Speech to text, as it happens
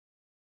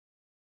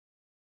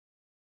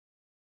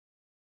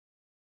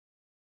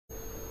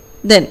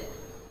Then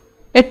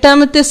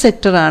എട്ടാമത്തെ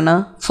സെക്ടറാണ്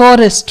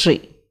forestry,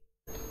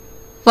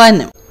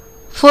 വനം.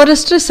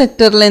 Forestry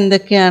സെക്ടറിൽ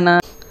എന്തൊക്കെയാണ്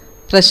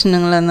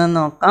പ്രശ്നങ്ങളെന്ന്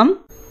നോക്കാം.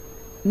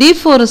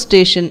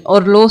 Deforestation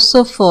or loss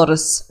of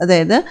forest,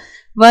 അതായത്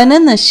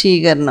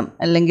വനനശീകരണം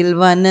അല്ലെങ്കിൽ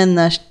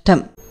വനനഷ്ടം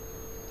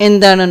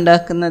എന്താണ്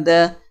ഉണ്ടാക്കുന്നത്?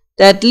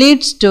 That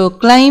leads to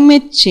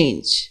climate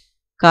change,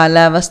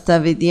 കാലാവസ്ഥാ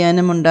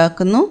വ്യതിയാനം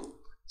ഉണ്ടാക്കുന്നു.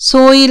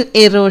 സോയിൽ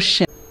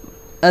എറോഷൻ,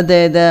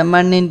 അതായത്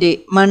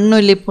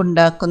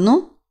മണ്ണൊലിപ്പുണ്ടാക്കുന്നു.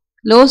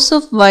 ലോസ്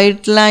ഓഫ്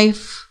വൈൽഡ്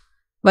ലൈഫ്,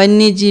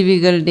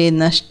 വന്യജീവികളുടെ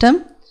നഷ്ടം.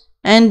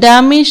 And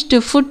damage to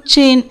food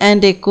chain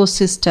and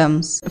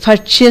ecosystems,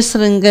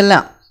 ഭക്ഷ്യശൃംഖല,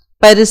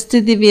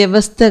 പരിസ്ഥിതി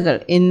വ്യവസ്ഥകൾ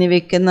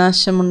എന്നിവയ്ക്ക്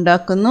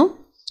നാശമുണ്ടാക്കുന്നു.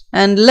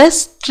 And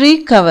less tree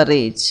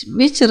coverage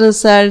which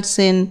results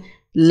in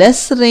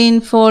less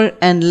rainfall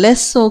and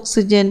less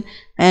oxygen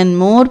and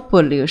more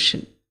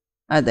pollution.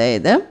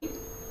 അതായത്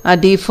ആ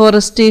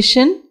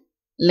ഡീഫോറസ്റ്റേഷൻ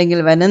അല്ലെങ്കിൽ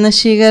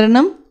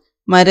വനനശീകരണം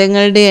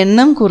മരങ്ങളുടെ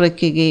എണ്ണം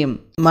കുറയ്ക്കുകയും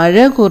മഴ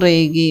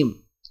കുറയുകയും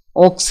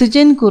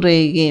ഓക്സിജൻ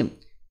കുറയുകയും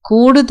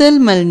കൂടുതൽ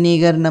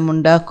മലിനീകരണം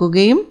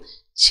ഉണ്ടാക്കുകയും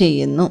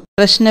ചെയ്യുന്നു.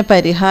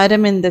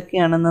 പ്രശ്നപരിഹാരം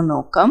എന്തൊക്കെയാണെന്ന്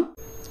നോക്കാം.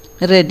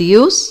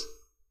 Reduce,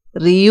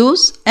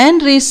 reuse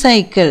and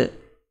recycle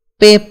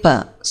paper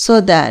so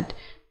that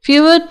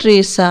fewer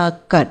trees are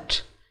cut.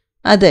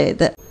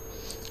 അതായത്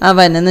ആ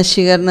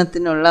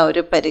വനനശീകരണത്തിനുള്ള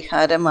ഒരു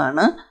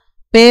പരിഹാരമാണ്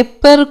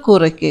പേപ്പർ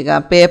കുറയ്ക്കുക,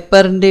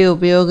 പേപ്പറിൻ്റെ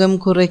ഉപയോഗം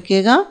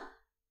കുറയ്ക്കുക,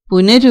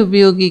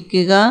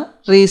 പുനരുപയോഗിക്കുക,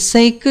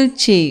 റീസൈക്കിൾ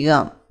ചെയ്യുക.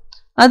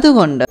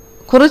 അതുകൊണ്ട്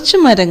കുറച്ച്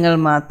മരങ്ങൾ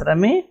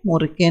മാത്രമേ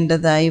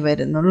മുറിക്കേണ്ടതായി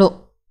വരുന്നുള്ളൂ.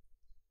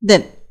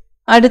 ദെൻ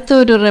അടുത്ത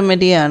ഒരു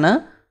റെമഡിയാണ്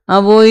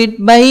avoid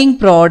buying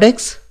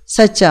products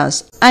such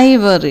as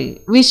Ivory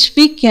which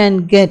we can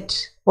get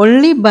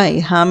only by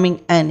harming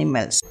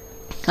animals.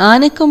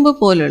 ആനക്കൊമ്പ്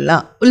പോലുള്ള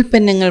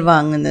ഉൽപ്പന്നങ്ങൾ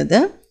വാങ്ങുന്നത്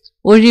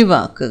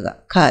ഒഴിവാക്കുക.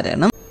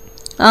 കാരണം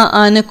ആ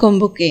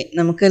ആനക്കൊമ്പൊക്കെ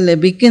നമുക്ക്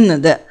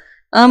ലഭിക്കുന്നത്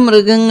ആ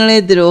മൃഗങ്ങളെ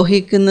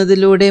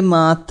ദ്രോഹിക്കുന്നതിലൂടെ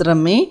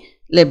മാത്രമേ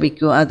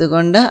ലഭിക്കൂ.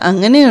 അതുകൊണ്ട്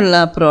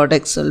അങ്ങനെയുള്ള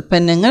പ്രോഡക്ട്സ്,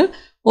 ഉൽപ്പന്നങ്ങൾ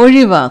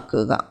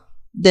ഒഴിവാക്കുക.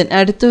 ദെൻ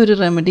അടുത്ത ഒരു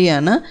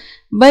റെമഡിയാണ്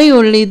by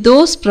only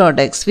those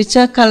products which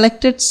are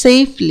collected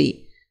safely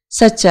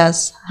such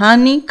as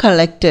honey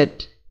collected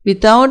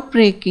without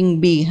breaking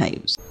B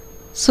hives.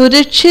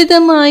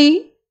 സുരക്ഷിതമായി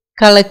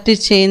കളക്ട്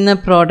ചെയ്യുന്ന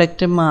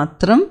പ്രോഡക്റ്റ്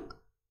മാത്രം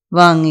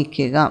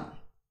വാങ്ങിക്കുക.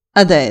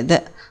 അതായത്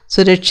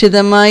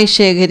സുരക്ഷിതമായി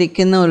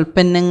ശേഖരിക്കുന്ന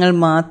ഉൽപ്പന്നങ്ങൾ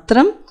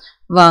മാത്രം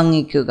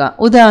വാങ്ങിക്കുക.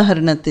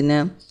 ഉദാഹരണത്തിന്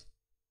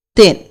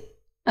തേൻ,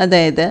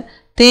 അതായത്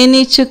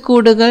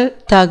തേനീച്ചക്കൂടുകൾ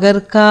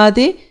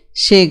തകർക്കാതെ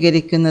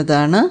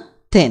ശേഖരിക്കുന്നതാണ്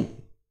തേൻ.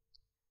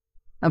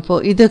 അപ്പോൾ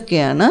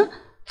ഇതൊക്കെയാണ്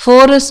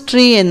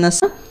ഫോറസ്ട്രി എന്ന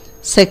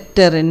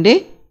സെക്ടറിൻ്റെ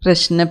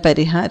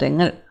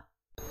പ്രശ്നപരിഹാരങ്ങൾ.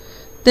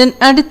 ദെൻ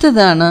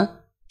അടുത്തതാണ്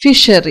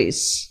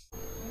ഫിഷറീസ്,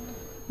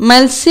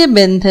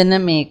 മത്സ്യബന്ധന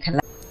മേഖല.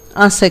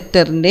 ആ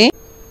സെക്ടറിൻ്റെ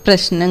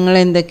പ്രശ്നങ്ങൾ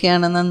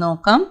എന്തൊക്കെയാണെന്ന്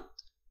നോക്കാം.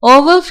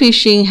 Over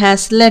phishing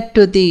has led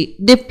to the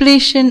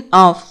depletion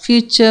of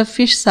future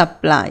fish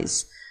supplies.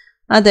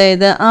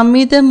 അതായത്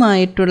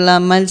അമിതമായിട്ടുള്ള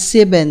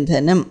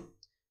മത്സ്യബന്ധനം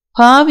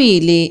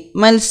ഭാവിയിലെ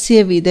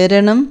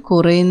മത്സ്യവിതരണം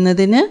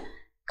കുറയുന്നതിന്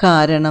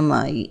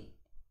കാരണമായി.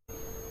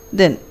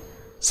 Then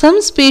some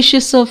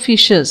species of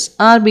fishes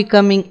are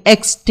becoming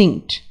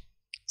extinct.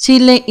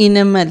 ചില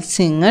ഇനം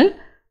മത്സ്യങ്ങൾ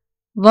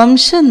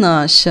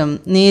വംശനാശം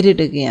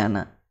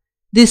നേരിടുകയാണ്.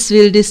 This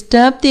will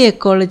disturb the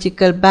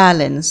ecological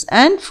balance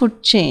and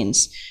food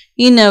chains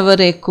in our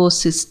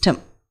ecosystem.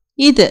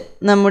 ഇത്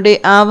നമ്മുടെ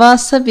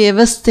ആവാസ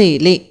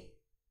വ്യവസ്ഥയിലെ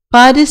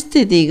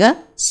പാരിസ്ഥിതിക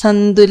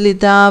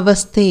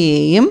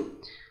സന്തുലിതാവസ്ഥയെയും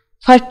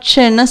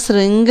ഭക്ഷണ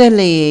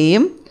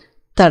ശൃംഖലയെയും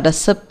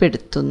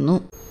തടസ്സപ്പെടുത്തുന്നു.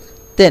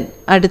 ദെൻ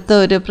അടുത്ത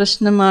ഒരു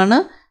പ്രശ്നമാണ്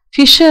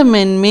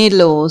fishermen may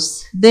loss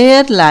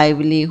there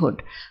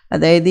livelihood.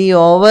 അതായത് ഈ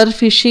ഓവർ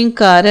ഫിഷിംഗ്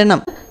കാരണം,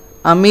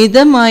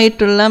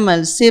 അമിതമായിട്ടുള്ള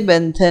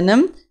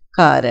മത്സ്യബന്ധനം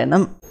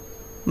കാരണം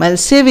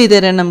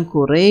മത്സ്യവിതരണം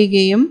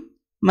കുറയുകയും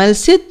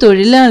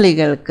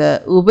മത്സ്യത്തൊഴിലാളികൾക്ക്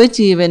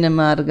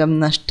ഉപജീവനമാർഗം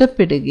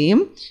നഷ്ടപ്പെടുകയും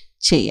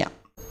ചെയ്യാം.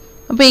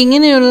 അപ്പോൾ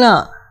ഇങ്ങനെയുള്ള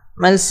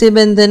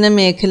മത്സ്യബന്ധന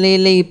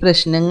മേഖലയിലെ ഈ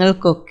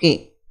പ്രശ്നങ്ങൾക്കൊക്കെ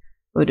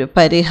ഒരു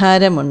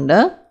പരിഹാരമുണ്ട്.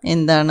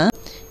 എന്താണ്?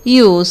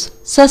 Use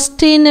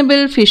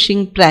sustainable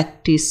phishing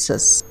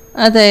practices.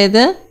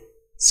 അതായത്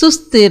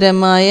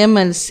സുസ്ഥിരമായ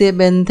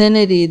മത്സ്യബന്ധന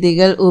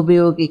രീതികൾ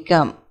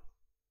ഉപയോഗിക്കാം.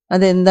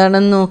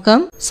 അതെന്താണെന്ന് നോക്കാം.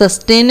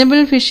 Sustainable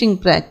phishing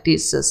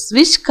practices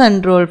which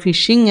control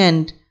phishing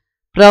and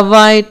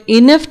provide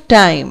enough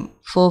time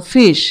for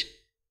fish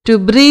to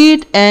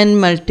breed and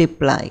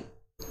multiply.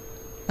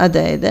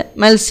 അതായത്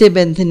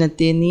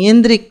മത്സ്യബന്ധനത്തെ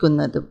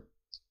നിയന്ത്രിക്കുന്നതും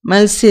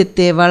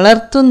മത്സ്യത്തെ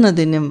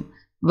വളർത്തുന്നതിനും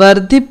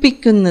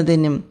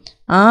വർദ്ധിപ്പിക്കുന്നതിനും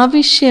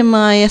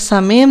ആവശ്യമായ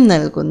സമയം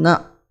നൽകുന്ന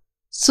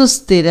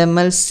സുസ്ഥിര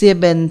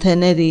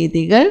മത്സ്യബന്ധന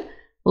രീതികൾ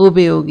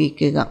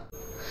ഉപയോഗിക്കുക.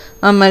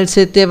 ആ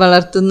മത്സ്യത്തെ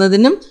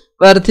വളർത്തുന്നതിനും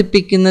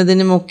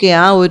വർദ്ധിപ്പിക്കുന്നതിനുമൊക്കെ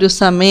ആ ഒരു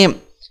സമയം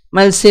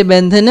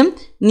മത്സ്യബന്ധനം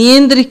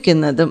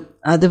നിയന്ത്രിക്കുന്നതും,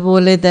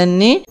 അതുപോലെ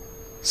തന്നെ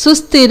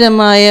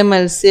സുസ്ഥിരമായ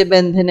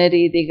മത്സ്യബന്ധന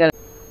രീതികൾ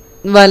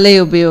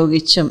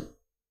വലയുപയോഗിച്ചും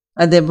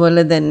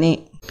അതേപോലെ തന്നെ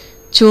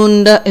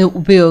ചൂണ്ട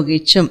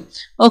ഉപയോഗിച്ചും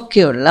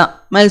ഒക്കെയുള്ള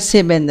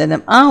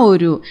മത്സ്യബന്ധനം ആ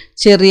ഒരു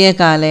ചെറിയ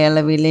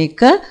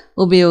കാലയളവിലേക്ക്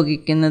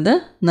ഉപയോഗിക്കുന്നത്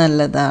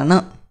നല്ലതാണ്.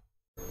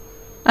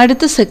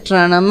 അടുത്ത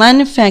സെക്ടറാണ്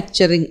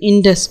മാനുഫാക്ചറിങ്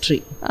ഇൻഡസ്ട്രി.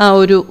 ആ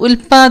ഒരു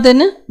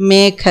ഉൽപാദന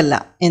മേഖല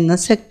എന്ന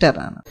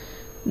സെക്ടറാണ്.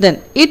 Then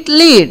it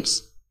leads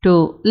to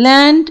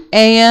land,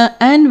 air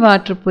and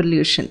water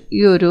pollution.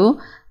 ഈ ഒരു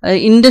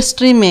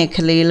ഇൻഡസ്ട്രി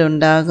മേഖലയിൽ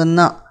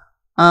ഉണ്ടാകുന്ന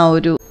ആ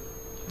ഒരു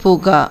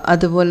പുക,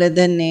 അതുപോലെ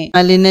തന്നെ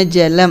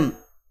മലിനജലം,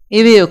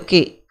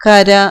 ഇവയൊക്കെ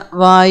കര,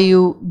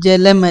 വായു,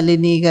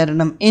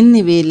 ജലമലിനീകരണം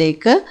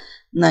എന്നിവയിലേക്ക്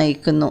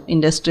നയിക്കുന്നു.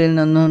 ഇൻഡസ്ട്രിയിൽ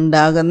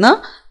നിന്നുണ്ടാകുന്ന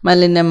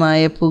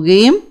മലിനമായ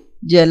പുകയും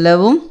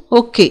ജലവും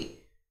ഒക്കെ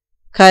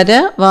കര,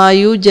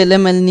 വായു,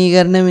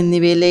 ജലമലിനീകരണം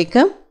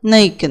എന്നിവയിലേക്ക്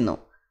നയിക്കുന്നു.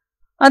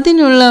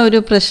 അതിനുള്ള ഒരു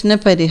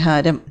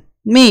പ്രശ്നപരിഹാരം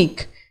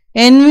മേക്ക്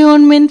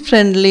എൻവയോൺമെൻറ്റ്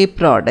ഫ്രണ്ട്ലി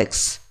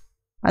പ്രോഡക്ട്സ്.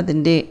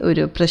 അതിൻ്റെ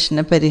ഒരു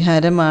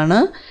പ്രശ്നപരിഹാരമാണ്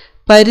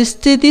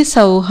പരിസ്ഥിതി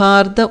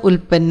സൗഹാർദ്ദ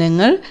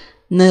ഉൽപ്പന്നങ്ങൾ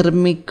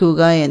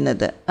നിർമ്മിക്കുക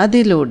എന്നത്.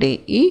 അതിലൂടെ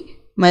ഈ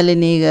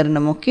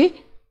മലിനീകരണമൊക്കെ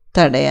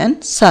തടയാൻ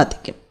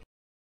സാധിക്കും.